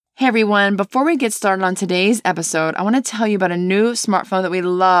Hey everyone, before we get started on today's episode, I want to tell you about a new smartphone that we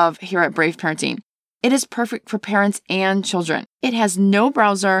love here at Brave Parenting. It is perfect for parents and children. It has no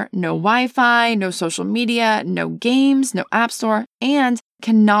browser, no Wi-Fi, no social media, no games, no app store, and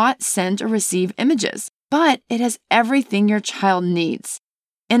cannot send or receive images. But it has everything your child needs.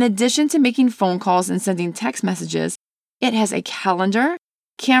 In addition to making phone calls and sending text messages, it has a calendar,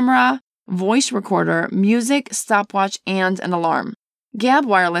 camera, voice recorder, music, stopwatch, and an alarm. Gabb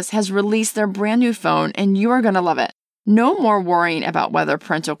Wireless has released their brand new phone, and you are going to love it. No more worrying about whether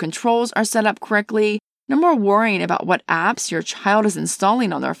parental controls are set up correctly. No more worrying about what apps your child is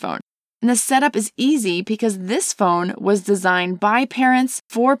installing on their phone. And the setup is easy because this phone was designed by parents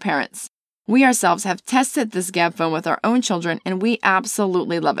for parents. We ourselves have tested this Gabb phone with our own children, and we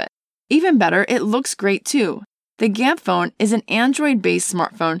absolutely love it. Even better, it looks great too. The Gabb phone is an Android-based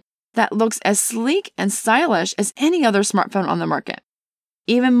smartphone that looks as sleek and stylish as any other smartphone on the market.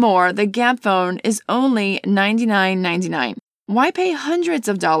 Even more, the Gabb phone is only $99.99. Why pay hundreds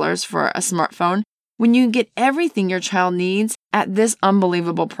of dollars for a smartphone when you get everything your child needs at this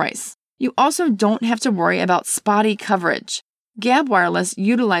unbelievable price? You also don't have to worry about spotty coverage. Gabb Wireless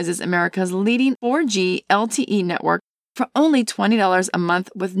utilizes America's leading 4G LTE network for only $20 a month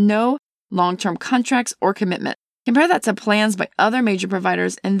with no long-term contracts or commitment. Compare that to plans by other major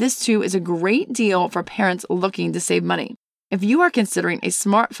providers, and this too is a great deal for parents looking to save money. If you are considering a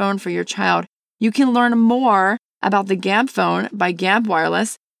smartphone for your child, you can learn more about the Gabb phone by Gabb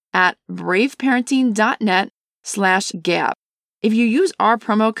Wireless at braveparenting.net/Gabb. If you use our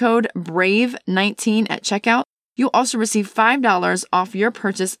promo code BRAVE19 at checkout, you'll also receive $5 off your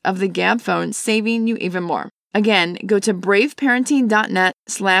purchase of the Gabb phone, saving you even more. Again, go to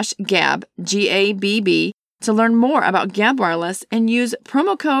braveparenting.net/Gabb, Gabb, to learn more about Gabb Wireless and use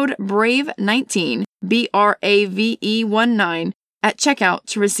promo code BRAVE19, BRAVE19, at checkout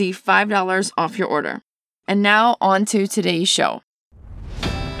to receive $5 off your order. And now on to today's show.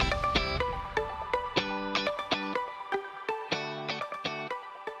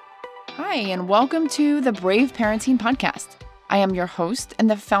 Hi, and welcome to the Brave Parenting Podcast. I am your host and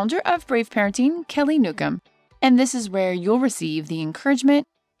the founder of Brave Parenting, Kelly Newcomb, and this is where you'll receive the encouragement,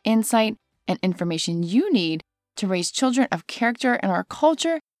 insight, and information you need to raise children of character in our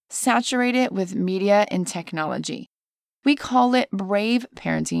culture saturated with media and technology. We call it Brave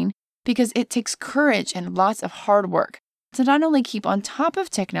Parenting because it takes courage and lots of hard work to not only keep on top of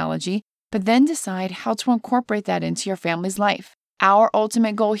technology, but then decide how to incorporate that into your family's life. Our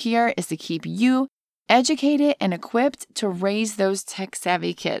ultimate goal here is to keep you educated and equipped to raise those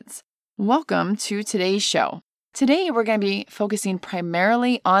tech-savvy kids. Welcome to today's show. Today, we're going to be focusing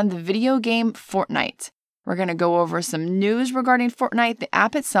primarily on the video game Fortnite. We're going to go over some news regarding Fortnite, the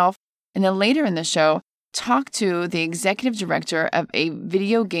app itself, and then later in the show, talk to the executive director of a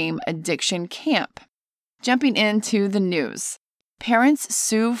video game addiction camp. Jumping into the news. Parents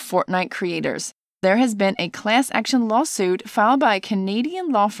sue Fortnite creators. There has been a class action lawsuit filed by a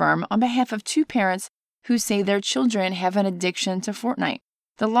Canadian law firm on behalf of two parents who say their children have an addiction to Fortnite.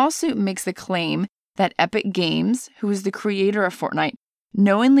 The lawsuit makes the claim that Epic Games, who is the creator of Fortnite,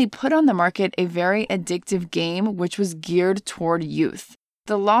 knowingly put on the market a very addictive game which was geared toward youth.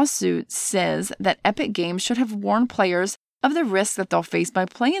 The lawsuit says that Epic Games should have warned players of the risks that they'll face by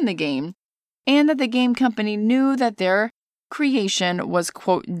playing the game, and that the game company knew that their creation was,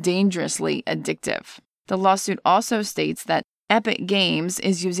 quote, dangerously addictive. The lawsuit also states that Epic Games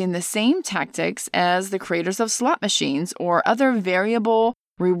is using the same tactics as the creators of slot machines or other variable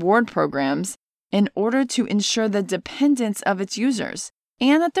reward programs in order to ensure the dependence of its users,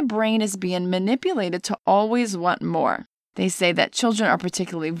 and that the brain is being manipulated to always want more. They say that children are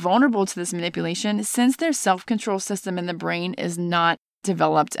particularly vulnerable to this manipulation since their self-control system in the brain is not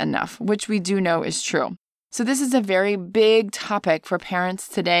developed enough, which we do know is true. So this is a very big topic for parents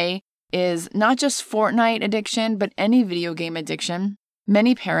today, is not just Fortnite addiction, but any video game addiction.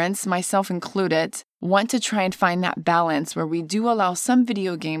 Many parents, myself included, want to try and find that balance where we do allow some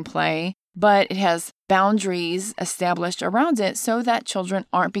video game play, but it has boundaries established around it so that children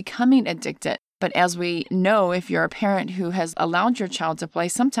aren't becoming addicted. But as we know, if you're a parent who has allowed your child to play,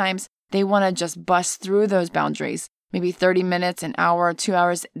 sometimes they want to just bust through those boundaries. Maybe 30 minutes, an hour, 2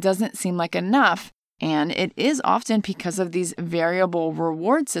 hours doesn't seem like enough. And it is often because of these variable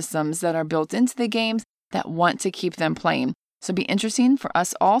reward systems that are built into the games that want to keep them playing. So it'll be interesting for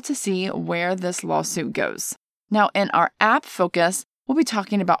us all to see where this lawsuit goes. Now, in our app focus, we'll be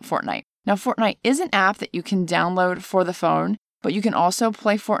talking about Fortnite. Now, Fortnite is an app that you can download for the phone, but you can also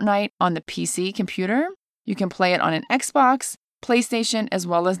play Fortnite on the PC computer. You can play it on an Xbox, PlayStation, as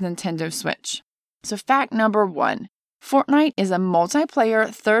well as Nintendo Switch. So fact number 1, Fortnite is a multiplayer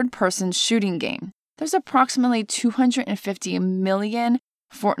third-person shooting game. There's approximately 250 million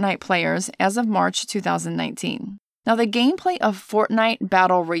Fortnite players as of March 2019. Now, the gameplay of Fortnite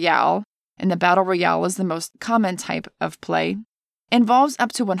Battle Royale, and the Battle Royale is the most common type of play, involves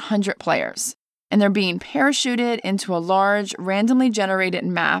up to 100 players, and they're being parachuted into a large, randomly generated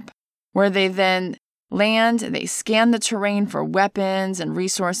map where they then land, they scan the terrain for weapons and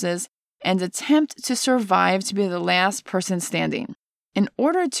resources, and attempt to survive to be the last person standing. In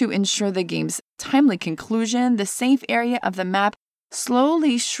order to ensure the game's timely conclusion, the safe area of the map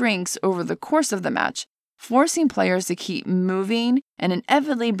slowly shrinks over the course of the match, forcing players to keep moving and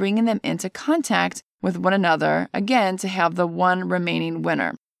inevitably bringing them into contact with one another, again to have the one remaining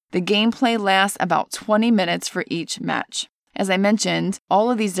winner. The gameplay lasts about 20 minutes for each match. As I mentioned, all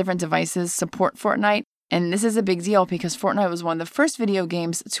of these different devices support Fortnite, and this is a big deal because Fortnite was one of the first video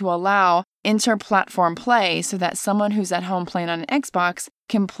games to allow inter-platform play so that someone who's at home playing on an Xbox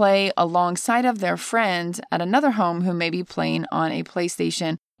can play alongside of their friend at another home who may be playing on a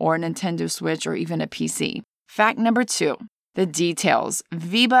PlayStation or a Nintendo Switch or even a PC. Fact number 2, the details.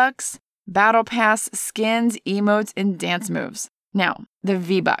 V-Bucks, Battle Pass, skins, emotes, and dance moves. Now, the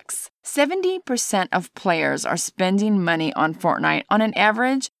V-Bucks. 70% of players are spending money on Fortnite on an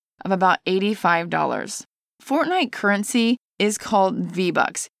average of about $85. Fortnite currency is called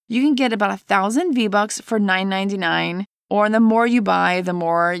V-Bucks. You can get about 1,000 V-Bucks for $9.99, or the more you buy, the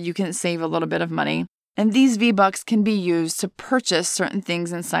more you can save a little bit of money. And these V-Bucks can be used to purchase certain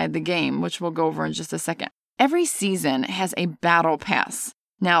things inside the game, which we'll go over in just a second. Every season has a battle pass.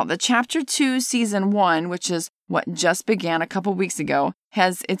 Now, the Chapter 2 Season 1, which is what just began a couple weeks ago,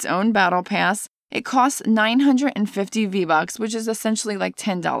 has its own battle pass. It costs 950 V-Bucks, which is essentially like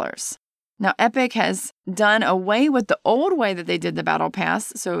 $10. Now, Epic has done away with the old way that they did the battle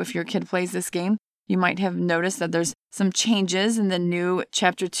pass. So if your kid plays this game, you might have noticed that there's some changes in the new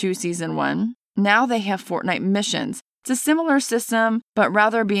Chapter 2 Season 1. Now they have Fortnite missions. It's a similar system, but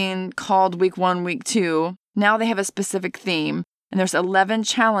rather being called Week 1, Week 2, now they have a specific theme. And there's 11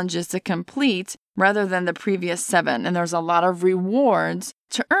 challenges to complete rather than the previous 7. And there's a lot of rewards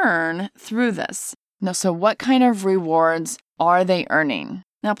to earn through this. Now, so what kind of rewards are they earning?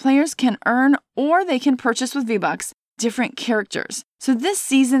 Now, players can earn or they can purchase with V-Bucks different characters. So this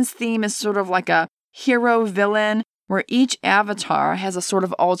season's theme is sort of like a hero-villain where each avatar has a sort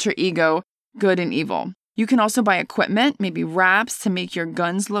of alter ego, good and evil. You can also buy equipment, maybe wraps to make your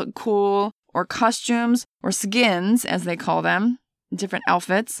guns look cool, or costumes, or skins, as they call them, different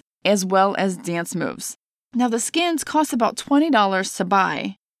outfits, as well as dance moves. Now, the skins cost about $20 to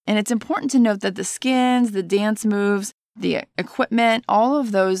buy, and it's important to note that the skins, the dance moves, the equipment, all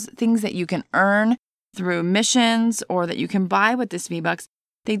of those things that you can earn through missions or that you can buy with this V-Bucks,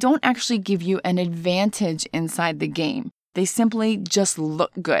 they don't actually give you an advantage inside the game. They simply just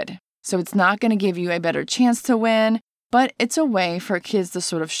look good. So it's not going to give you a better chance to win, but it's a way for kids to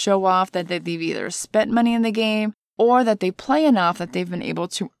sort of show off that they've either spent money in the game or that they play enough that they've been able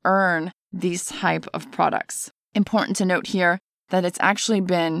to earn these type of products. Important to note here that it's actually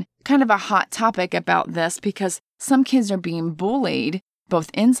been kind of a hot topic about this because some kids are being bullied both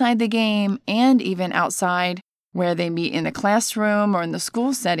inside the game and even outside where they meet in the classroom or in the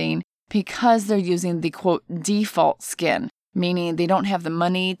school setting because they're using the quote default skin, meaning they don't have the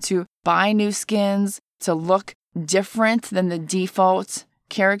money to buy new skins to look different than the default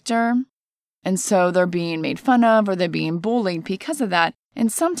character. And so they're being made fun of or they're being bullied because of that.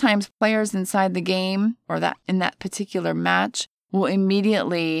 And sometimes players inside the game or that in that particular match will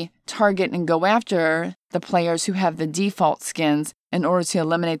immediately target and go after the players who have the default skins in order to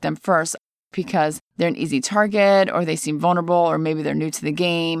eliminate them first because they're an easy target or they seem vulnerable or maybe they're new to the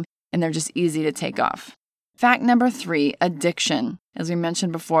game and they're just easy to take off. Fact number 3, addiction. As we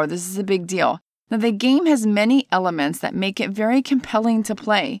mentioned before, this is a big deal. Now, the game has many elements that make it very compelling to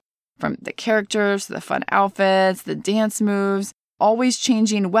play, from the characters to the fun outfits, the dance moves, always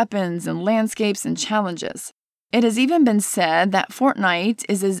changing weapons and landscapes and challenges. It has even been said that Fortnite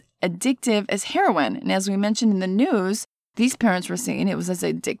is as addictive as heroin. And as we mentioned in the news, these parents were saying it was as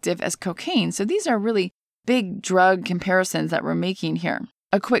addictive as cocaine. So these are really big drug comparisons that we're making here.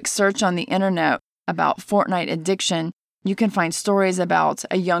 A quick search on the internet about Fortnite addiction, you can find stories about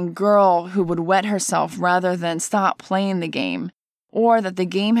a young girl who would wet herself rather than stop playing the game, or that the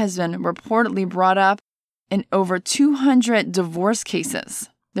game has been reportedly brought up in over 200 divorce cases.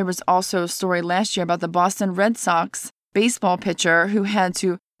 There was also a story last year about the Boston Red Sox baseball pitcher who had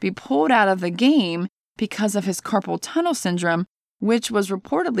to be pulled out of the game because of his carpal tunnel syndrome, which was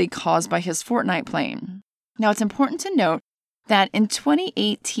reportedly caused by his Fortnite playing. Now, it's important to note that in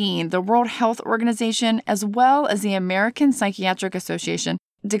 2018, the World Health Organization, as well as the American Psychiatric Association,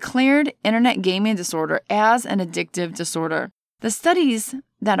 declared internet gaming disorder as an addictive disorder. The studies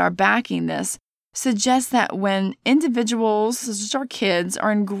that are backing this suggest that when individuals, such as our kids,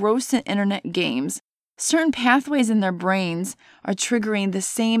 are engrossed in internet games, certain pathways in their brains are triggering the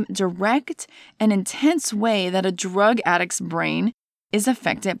same direct and intense way that a drug addict's brain is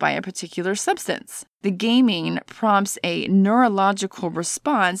affected by a particular substance. The gaming prompts a neurological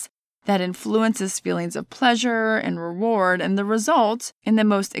response that influences feelings of pleasure and reward, and the result, in the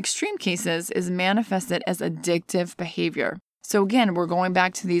most extreme cases, is manifested as addictive behavior. So again, we're going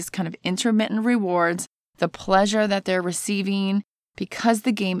back to these kind of intermittent rewards, the pleasure that they're receiving because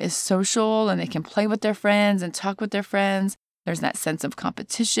the game is social and they can play with their friends and talk with their friends. There's that sense of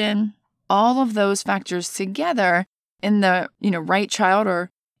competition. All of those factors together in the right child or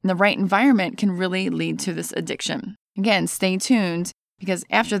in the right environment can really lead to this addiction. Again, stay tuned because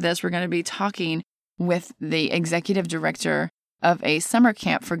after this, we're going to be talking with the executive director of a summer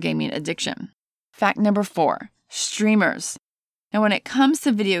camp for gaming addiction. Fact number 4, streamers. Now, when it comes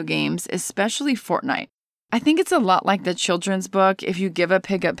to video games, especially Fortnite, I think it's a lot like the children's book, If You Give a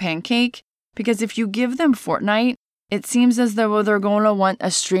Pig a Pancake, because if you give them Fortnite, it seems as though they're going to want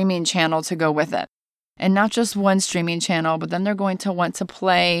a streaming channel to go with it. And not just one streaming channel, but then they're going to want to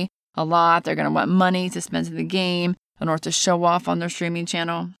play a lot. They're going to want money to spend in the game in order to show off on their streaming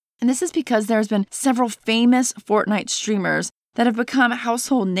channel. And this is because there's been several famous Fortnite streamers that have become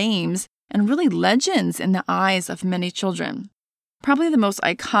household names and really legends in the eyes of many children. Probably the most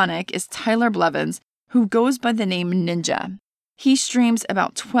iconic is Tyler Blevins, who goes by the name Ninja. He streams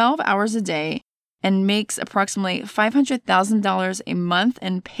about 12 hours a day and makes approximately $500,000 a month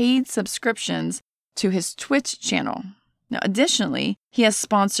in paid subscriptions to his Twitch channel. Now, additionally, he has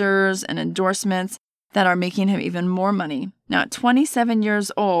sponsors and endorsements that are making him even more money. Now, at 27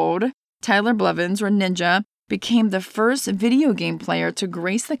 years old, Tyler Blevins, or Ninja, became the first video game player to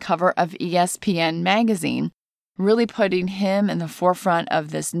grace the cover of ESPN magazine, really putting him in the forefront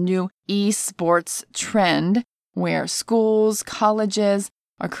of this new esports trend where schools, colleges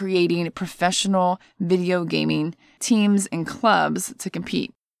are creating professional video gaming teams and clubs to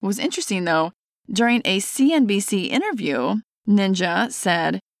compete. What was interesting, though, during a CNBC interview, Ninja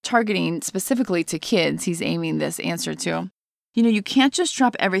said, targeting specifically to kids, he's aiming this answer to, you can't just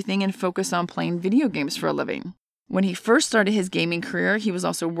drop everything and focus on playing video games for a living. When he first started his gaming career, he was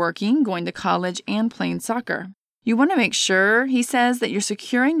also working, going to college, and playing soccer. You want to make sure, he says, that you're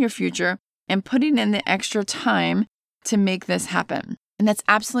securing your future and putting in the extra time to make this happen. And that's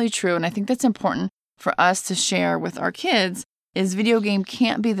absolutely true. And I think that's important for us to share with our kids is video game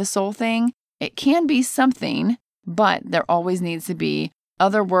can't be the sole thing. It can be something, but there always needs to be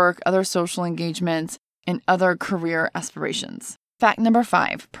other work, other social engagements, and other career aspirations. Fact number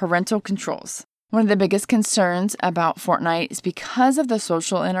 5, parental controls. One of the biggest concerns about Fortnite is because of the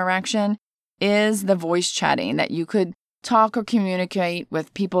social interaction is the voice chatting, that you could talk or communicate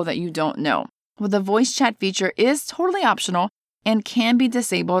with people that you don't know. Well, the voice chat feature is totally optional and can be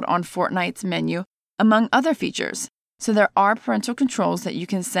disabled on Fortnite's menu, among other features. So there are parental controls that you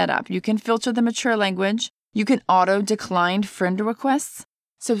can set up. You can filter the mature language. You can auto-decline friend requests.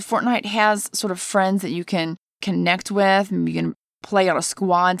 So Fortnite has sort of friends that you can connect with. You can play on a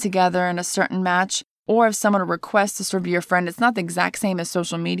squad together in a certain match. Or if someone requests to sort of be your friend, it's not the exact same as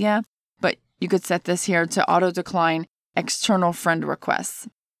social media, but you could set this here to auto-decline external friend requests.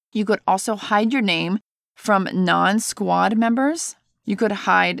 You could also hide your name from non-squad members. You could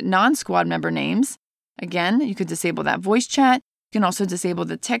hide non-squad member names. Again, you could disable that voice chat. You can also disable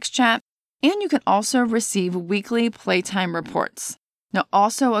the text chat. And you can also receive weekly playtime reports. Now,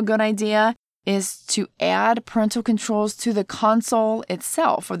 also a good idea is to add parental controls to the console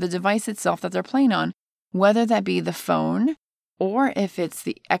itself or the device itself that they're playing on, whether that be the phone or if it's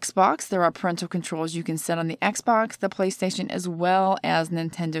the Xbox. There are parental controls you can set on the Xbox, the PlayStation, as well as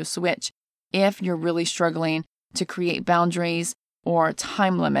Nintendo Switch if you're really struggling to create boundaries or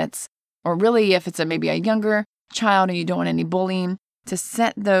time limits, or really if it's maybe a younger child and you don't want any bullying, to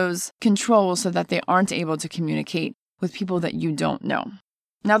set those controls so that they aren't able to communicate with people that you don't know.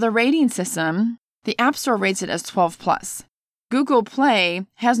 Now, the rating system, the App Store rates it as 12+. Google Play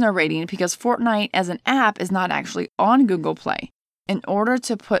has no rating because Fortnite as an app is not actually on Google Play. In order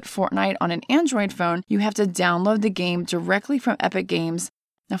to put Fortnite on an Android phone, you have to download the game directly from Epic Games.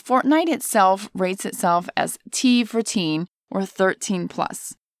 Now, Fortnite itself rates itself as T for teen or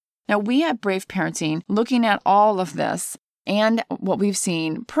 13+. Now, we at Brave Parenting, looking at all of this and what we've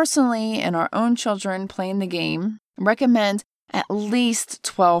seen personally in our own children playing the game, recommend at least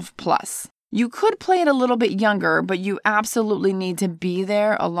 12+. You could play it a little bit younger, but you absolutely need to be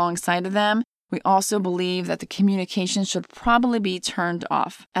there alongside of them. We also believe that the communication should probably be turned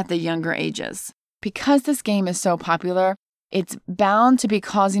off at the younger ages. Because this game is so popular, it's bound to be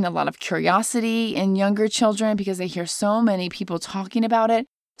causing a lot of curiosity in younger children because they hear so many people talking about it.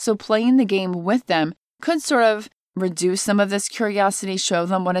 So playing the game with them could sort of reduce some of this curiosity, show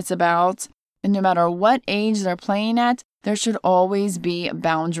them what it's about. And no matter what age they're playing at, there should always be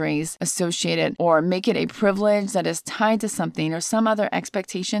boundaries associated, or make it a privilege that is tied to something or some other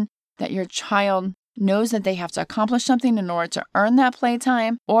expectation that your child knows that they have to accomplish something in order to earn that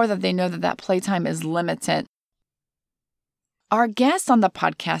playtime, or that they know that that playtime is limited. Our guest on the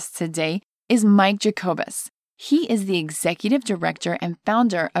podcast today is Mike Jacobus. He is the executive director and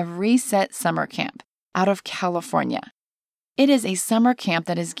founder of Reset Summer Camp out of California. It is a summer camp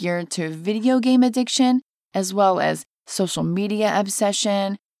that is geared to video game addiction, as well as social media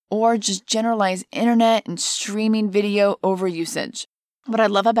obsession, or just generalized internet and streaming video overusage. What I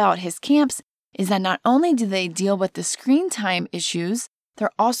love about his camps is that not only do they deal with the screen time issues,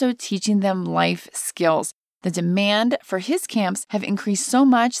 they're also teaching them life skills. The demand for his camps have increased so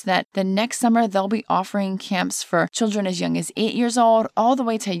much that the next summer they'll be offering camps for children as young as 8 years old, all the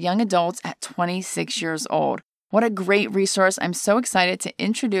way to young adults at 26 years old. What a great resource. I'm so excited to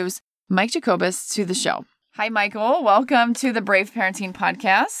introduce Mike Jacobus to the show. Hi, Michael. Welcome to the Brave Parenting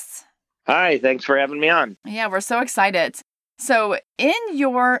Podcast. Hi, thanks for having me on. Yeah, we're so excited. So in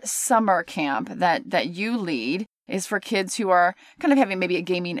your summer camp that you lead is for kids who are kind of having maybe a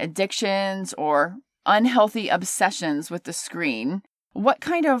gaming addictions or unhealthy obsessions with the screen. What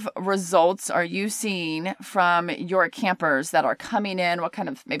kind of results are you seeing from your campers that are coming in? What kind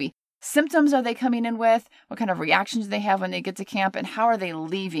of maybe symptoms are they coming in with? What kind of reactions do they have when they get to camp? And how are they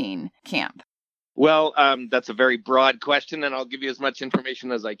leaving camp? Well, that's a very broad question, and I'll give you as much information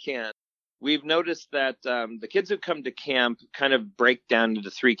as I can. We've noticed that the kids who come to camp kind of break down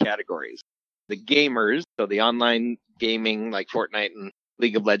into three categories. The gamers, so the online gaming like Fortnite and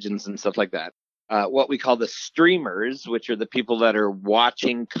League of Legends and stuff like that. What we call the streamers, which are the people that are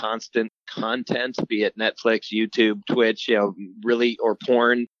watching constant content, be it Netflix, YouTube, Twitch, really, or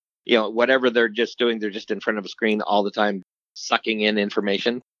porn, whatever they're just doing, they're just in front of a screen all the time, sucking in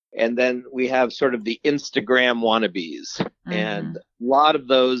information. And then we have sort of the Instagram wannabes. Mm-hmm. And a lot of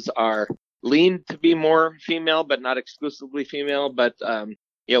those are lean to be more female, but not exclusively female. But,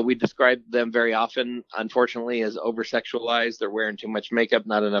 we describe them very often, unfortunately, as over-sexualized. They're wearing too much makeup,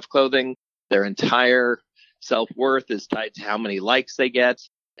 not enough clothing. Their entire self-worth is tied to how many likes they get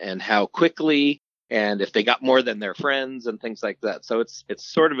and how quickly, and if they got more than their friends and things like that. So it's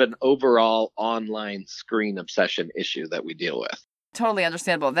sort of an overall online screen obsession issue that we deal with. Totally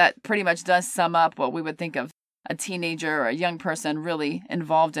understandable. That pretty much does sum up what we would think of a teenager or a young person really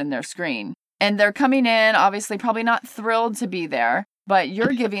involved in their screen. And they're coming in, obviously, probably not thrilled to be there, but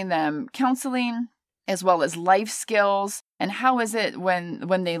you're giving them counseling as well as life skills. And how is it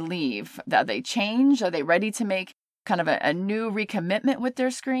when they leave? That they change? Are they ready to make kind of a new recommitment with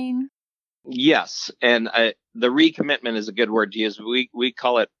their screen? Yes. And the recommitment is a good word to use. We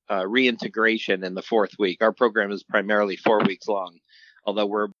call it reintegration in the fourth week. Our program is primarily 4 weeks long, although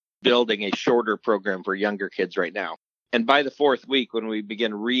we're building a shorter program for younger kids right now. And by the fourth week, when we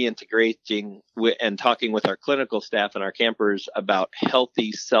begin reintegrating and talking with our clinical staff and our campers about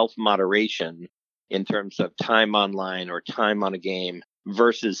healthy self-moderation in terms of time online or time on a game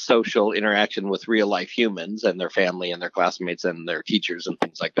versus social interaction with real life humans and their family and their classmates and their teachers and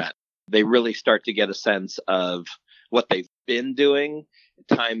things like that, they really start to get a sense of what they've been doing,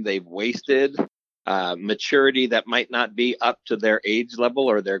 time they've wasted, maturity that might not be up to their age level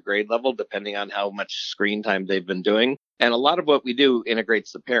or their grade level, depending on how much screen time they've been doing. And a lot of what we do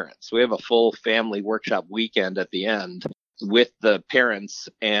integrates the parents. We have a full family workshop weekend at the end with the parents.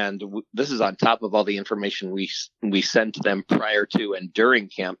 And this is on top of all the information we send to them prior to and during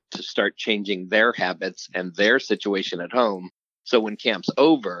camp to start changing their habits and their situation at home. So when camp's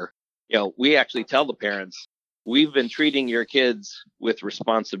over, we actually tell the parents, we've been treating your kids with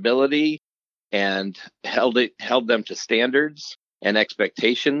responsibility and held them to standards and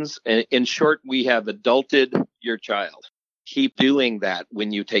expectations. And in short, we have adulted your child. Keep doing that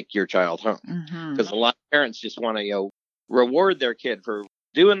when you take your child home. Because a lot of parents just want to, reward their kid for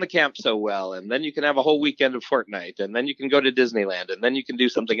doing the camp so well. And then you can have a whole weekend of Fortnite, and then you can go to Disneyland, and then you can do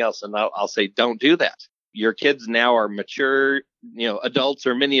something else. And I'll say, don't do that. Your kids now are mature, adults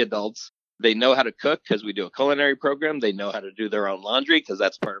or mini adults. They know how to cook because we do a culinary program. They know how to do their own laundry because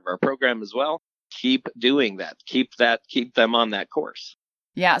that's part of our program as well. Keep doing that. Keep them on that course.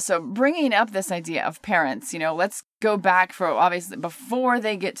 Yeah. So bringing up this idea of parents, let's go back for obviously before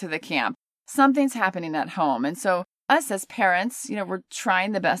they get to the camp. something's happening at home. And so us as parents, we're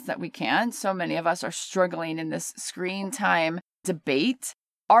trying the best that we can. So many of us are struggling in this screen time debate.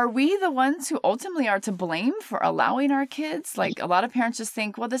 Are we the ones who ultimately are to blame for allowing our kids? Like a lot of parents just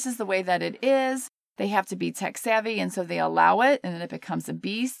think, well, this is the way that it is. They have to be tech savvy. And so they allow it. And then it becomes a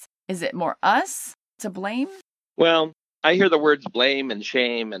beast. Is it more us to blame? Well, I hear the words blame and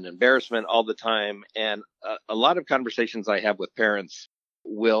shame and embarrassment all the time. And a lot of conversations I have with parents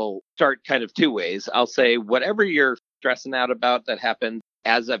will start kind of two ways. I'll say, whatever you're stressing out about that happened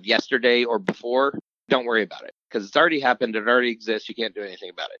as of yesterday or before, don't worry about it because it's already happened. It already exists. You can't do anything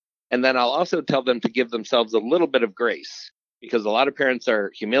about it. And then I'll also tell them to give themselves a little bit of grace because a lot of parents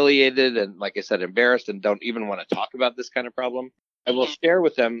are humiliated and, like I said, embarrassed and don't even want to talk about this kind of problem. I will share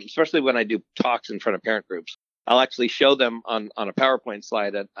with them, especially when I do talks in front of parent groups, I'll actually show them on a PowerPoint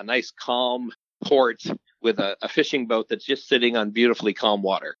slide a nice calm port with a fishing boat that's just sitting on beautifully calm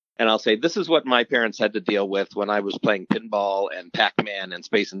water. And I'll say, this is what my parents had to deal with when I was playing pinball and Pac-Man and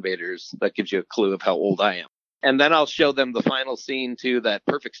Space Invaders. That gives you a clue of how old I am. And then I'll show them the final scene to that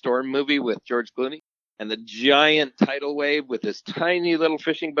Perfect Storm movie with George Clooney and the giant tidal wave with this tiny little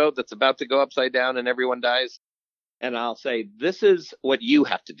fishing boat that's about to go upside down and everyone dies. And I'll say, this is what you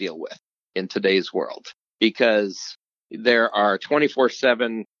have to deal with in today's world, because there are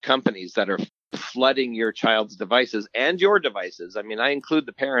 24/7 companies that are flooding your child's devices and your devices. I mean, I include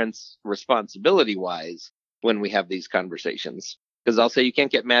the parents responsibility wise when we have these conversations, because I'll say you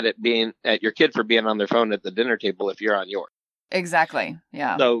can't get mad at your kid for being on their phone at the dinner table if you're on yours. Exactly.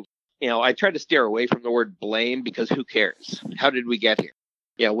 Yeah. So, I try to steer away from the word blame because who cares? How did we get here?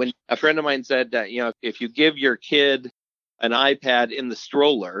 When a friend of mine said that, if you give your kid an iPad in the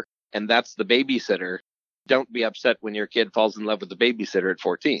stroller and that's the babysitter, don't be upset when your kid falls in love with the babysitter at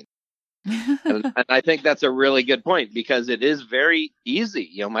 14. and I think that's a really good point because it is very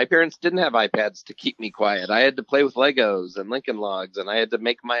easy. My parents didn't have iPads to keep me quiet. I had to play with Legos and Lincoln Logs and I had to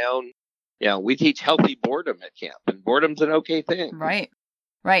make my own. We teach healthy boredom at camp and boredom's an okay thing.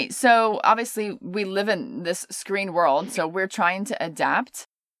 Right. So obviously we live in this screen world. So we're trying to adapt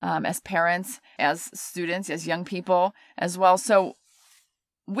as parents, as students, as young people as well. So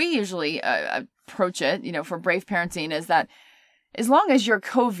we usually approach it, for Brave Parenting is that as long as you're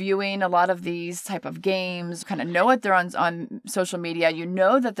co-viewing a lot of these type of games, kind of know what they're on social media,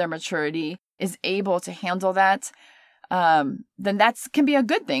 that their maturity is able to handle that, then that can be a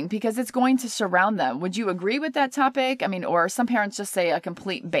good thing because it's going to surround them. Would you agree with that topic? I mean, or some parents just say a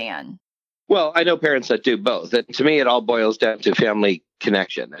complete ban? Well, I know parents that do both. And to me, it all boils down to family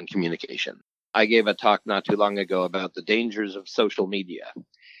connection and communication. I gave a talk not too long ago about the dangers of social media.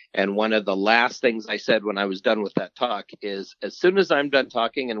 And one of the last things I said when I was done with that talk is, as soon as I'm done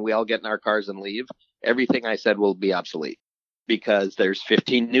talking and we all get in our cars and leave, everything I said will be obsolete because there's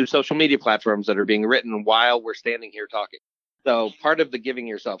 15 new social media platforms that are being written while we're standing here talking. So part of the giving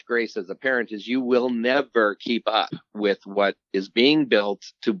yourself grace as a parent is you will never keep up with what is being built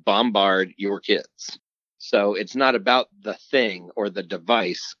to bombard your kids. So it's not about the thing or the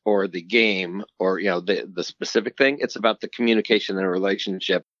device or the game or, the specific thing. It's about the communication and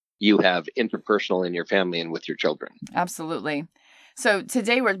relationship you have interpersonal in your family and with your children. Absolutely. So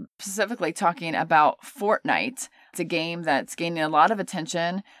today we're specifically talking about Fortnite. It's a game that's gaining a lot of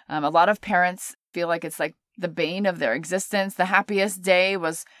attention. A lot of parents feel like it's like the bane of their existence. The happiest day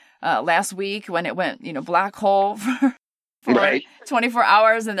was last week when it went, black hole for right. 24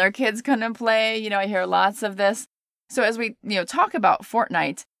 hours and their kids couldn't play. I hear lots of this. So as we, talk about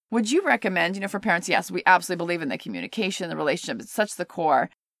Fortnite, would you recommend, for parents, yes, we absolutely believe in the communication, the relationship. It's such the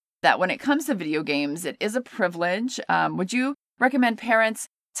core that when it comes to video games, it is a privilege. Would you recommend parents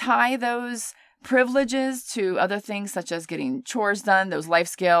tie those privileges to other things such as getting chores done, those life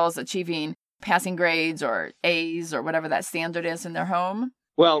skills, achieving passing grades or A's or whatever that standard is in their home?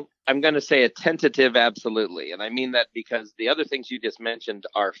 Well, I'm going to say a tentative absolutely. And I mean that because the other things you just mentioned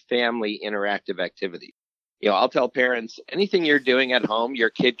are family interactive activity. I'll tell parents, anything you're doing at home, your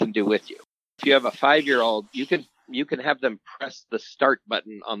kid can do with you. If you have a 5-year-old, you can have them press the start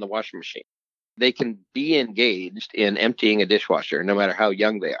button on the washing machine. They can be engaged in emptying a dishwasher, no matter how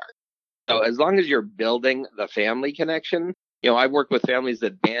young they are. So as long as you're building the family connection, I work with families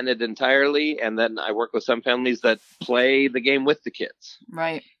that ban it entirely, and then I work with some families that play the game with the kids.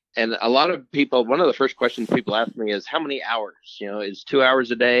 Right. And a lot of people, one of the first questions people ask me is, how many hours? Is 2 hours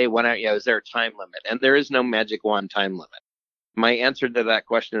a day, 1 hour? Is there a time limit? And there is no magic wand time limit. My answer to that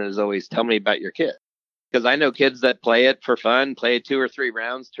question is always, tell me about your kid. Because I know kids that play it for fun, play 2 or 3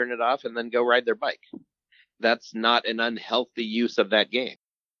 rounds, turn it off, and then go ride their bike. That's not an unhealthy use of that game.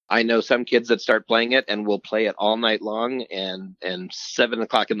 I know some kids that start playing it and will play it all night long, and 7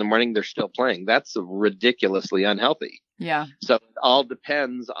 o'clock in the morning, they're still playing. That's ridiculously unhealthy. Yeah. So it all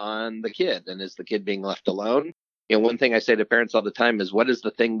depends on the kid. And is the kid being left alone? One thing I say to parents all the time is, what is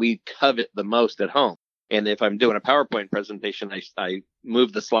the thing we covet the most at home? And if I'm doing a PowerPoint presentation, I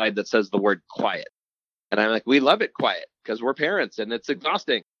move the slide that says the word quiet. And I'm like, we love it quiet because we're parents and it's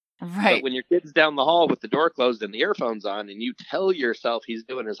exhausting. Right. But when your kid's down the hall with the door closed and the earphones on and you tell yourself he's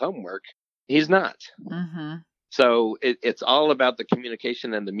doing his homework, he's not. Mm-hmm. So it's all about the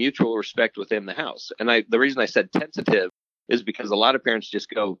communication and the mutual respect within the house. And the reason I said tentative is because a lot of parents just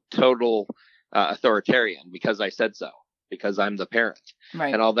go total authoritarian because I said so, because I'm the parent.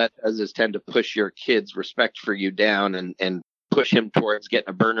 Right. And all that does is tend to push your kid's respect for you down and push him towards getting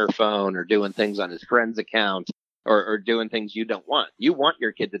a burner phone or doing things on his friend's account. Or doing things you don't want. You want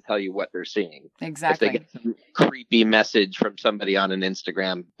your kid to tell you what they're seeing. Exactly. If they get some creepy message from somebody on an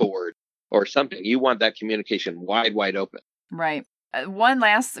Instagram board or something, you want that communication wide open. Right. One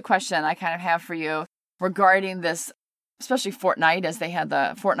last question I kind of have for you regarding this, especially Fortnite, as they had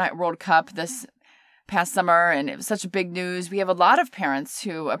the Fortnite World Cup this past summer, and it was such a big news. We have a lot of parents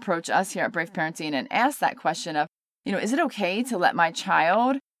who approach us here at Brave Parenting and ask that question of, is it okay to let my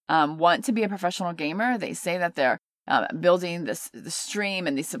child want to be a professional gamer? They say that they're building the stream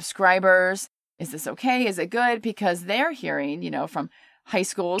and these subscribers. Is this okay? Is it good? Because they're hearing, from high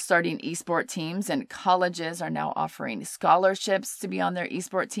school starting esport teams, and colleges are now offering scholarships to be on their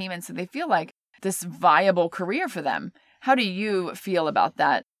esport team. And so they feel like this viable career for them. How do you feel about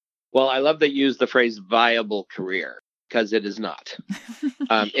that? Well, I love that you use the phrase viable career, because it is not.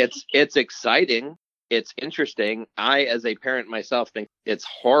 It's exciting. It's interesting. I, as a parent myself, think it's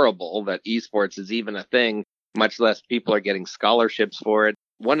horrible that esports is even a thing, much less people are getting scholarships for it.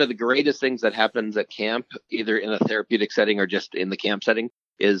 One of the greatest things that happens at camp, either in a therapeutic setting or just in the camp setting,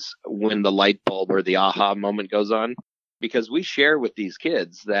 is when the light bulb or the aha moment goes on. Because we share with these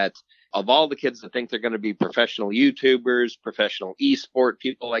kids that of all the kids that think they're going to be professional YouTubers, professional esport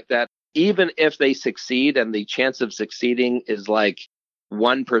people like that, even if they succeed, and the chance of succeeding is like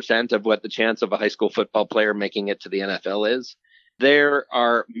 1% of what the chance of a high school football player making it to the NFL is, there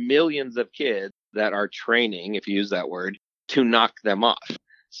are millions of kids that are training, if you use that word, to knock them off.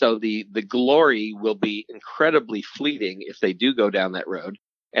 So the glory will be incredibly fleeting if they do go down that road,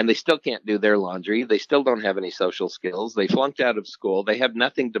 and they still can't do their laundry. They still don't have any social skills. They flunked out of school. They have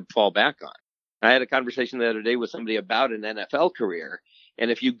nothing to fall back on. I had a conversation the other day with somebody about an NFL career.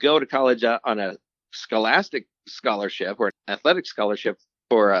 And if you go to college on a scholastic scholarship or an athletic scholarship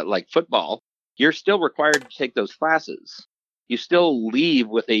for like football, you're still required to take those classes. You still leave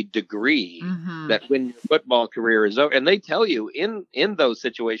with a degree that when your football career is over, and they tell you in those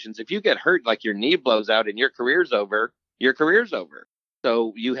situations, if you get hurt, like your knee blows out and your career's over, your career's over.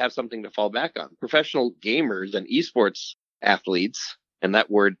 So you have something to fall back on. Professional gamers and esports athletes, and that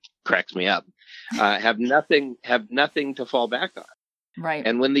word cracks me up, have nothing to fall back on. Right.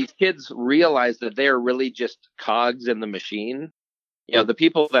 And when these kids realize that they're really just cogs in the machine, the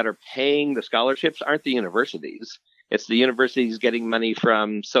people that are paying the scholarships aren't the universities. It's the universities getting money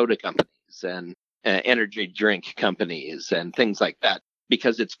from soda companies and energy drink companies and things like that,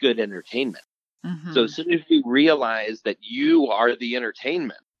 because it's good entertainment. So as soon as you realize that you are the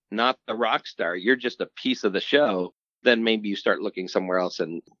entertainment, not the rock star, you're just a piece of the show, then maybe you start looking somewhere else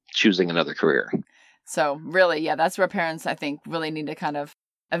and choosing another career. So really, that's where parents, I think, really need to kind of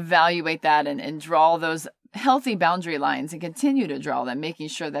evaluate that and draw those healthy boundary lines and continue to draw them, making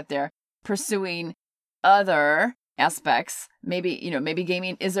sure that they're pursuing other aspects. Maybe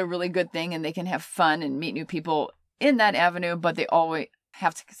gaming is a really good thing and they can have fun and meet new people in that avenue, but they always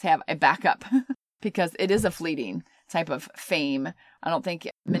have to have a backup because it is a fleeting type of fame. I don't think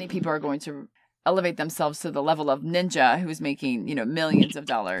many people are going to elevate themselves to the level of Ninja, who's making, millions of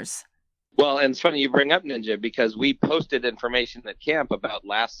dollars. Well, and it's funny you bring up Ninja, because we posted information at camp about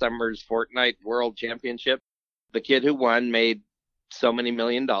last summer's Fortnite World Championship. The kid who won made so many $1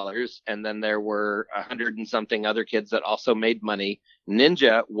 million, and then there were 100 and something other kids that also made money.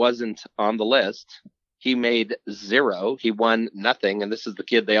 Ninja wasn't on the list. He made zero. He won nothing, and this is the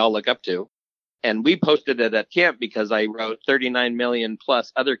kid they all look up to. And we posted it at camp because I wrote 39 million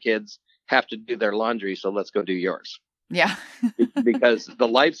plus other kids have to do their laundry, so let's go do yours. Yeah. Because the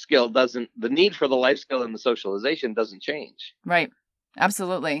need for the life skill and the socialization doesn't change. Right.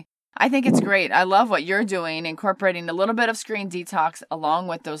 Absolutely. I think it's great. I love what you're doing, incorporating a little bit of screen detox along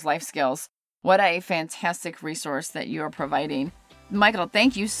with those life skills. What a fantastic resource that you're providing. Michael,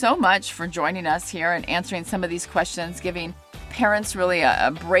 thank you so much for joining us here and answering some of these questions, giving parents really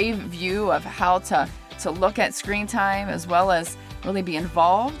a brave view of how to look at screen time, as well as really be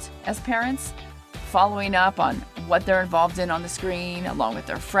involved as parents, following up on what they're involved in on the screen, along with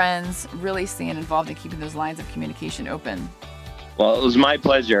their friends, really staying involved and keeping those lines of communication open. Well, it was my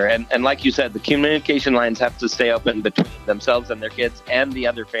pleasure. And like you said, the communication lines have to stay open between themselves and their kids and the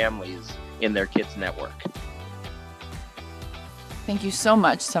other families in their kids' network. Thank you so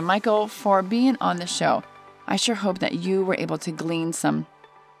much to Michael for being on the show. I sure hope that you were able to glean some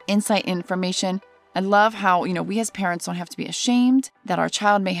insight information. I love how, we as parents don't have to be ashamed that our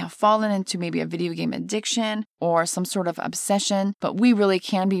child may have fallen into maybe a video game addiction or some sort of obsession, but we really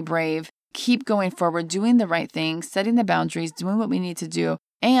can be brave, keep going forward, doing the right thing, setting the boundaries, doing what we need to do,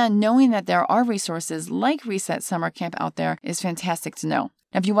 and knowing that there are resources like Reset Summer Camp out there is fantastic to know.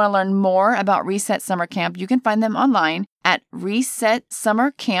 If you want to learn more about Reset Summer Camp, you can find them online at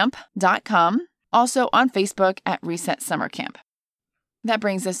resetsummercamp.com, also on Facebook at Reset Summer Camp. That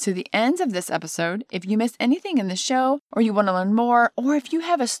brings us to the end of this episode. If you missed anything in the show, or you want to learn more, or if you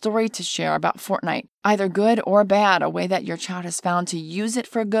have a story to share about Fortnite, either good or bad, a way that your child has found to use it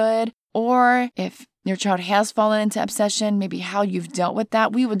for good, or if your child has fallen into obsession, maybe how you've dealt with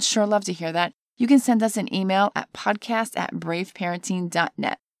that, we would sure love to hear that. You can send us an email at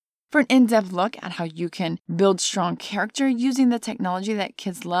podcast@braveparenting.net. For an in-depth look at how you can build strong character using the technology that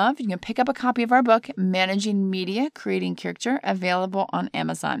kids love, you can pick up a copy of our book, Managing Media, Creating Character, available on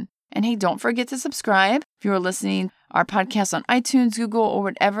Amazon. And hey, don't forget to subscribe if you are listening our podcast on iTunes, Google, or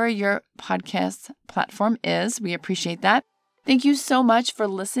whatever your podcast platform is. We appreciate that. Thank you so much for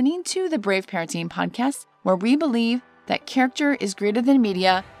listening to the Brave Parenting Podcast, where we believe that character is greater than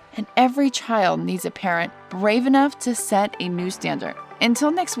media, and every child needs a parent brave enough to set a new standard.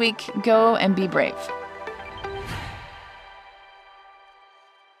 Until next week, go and be brave.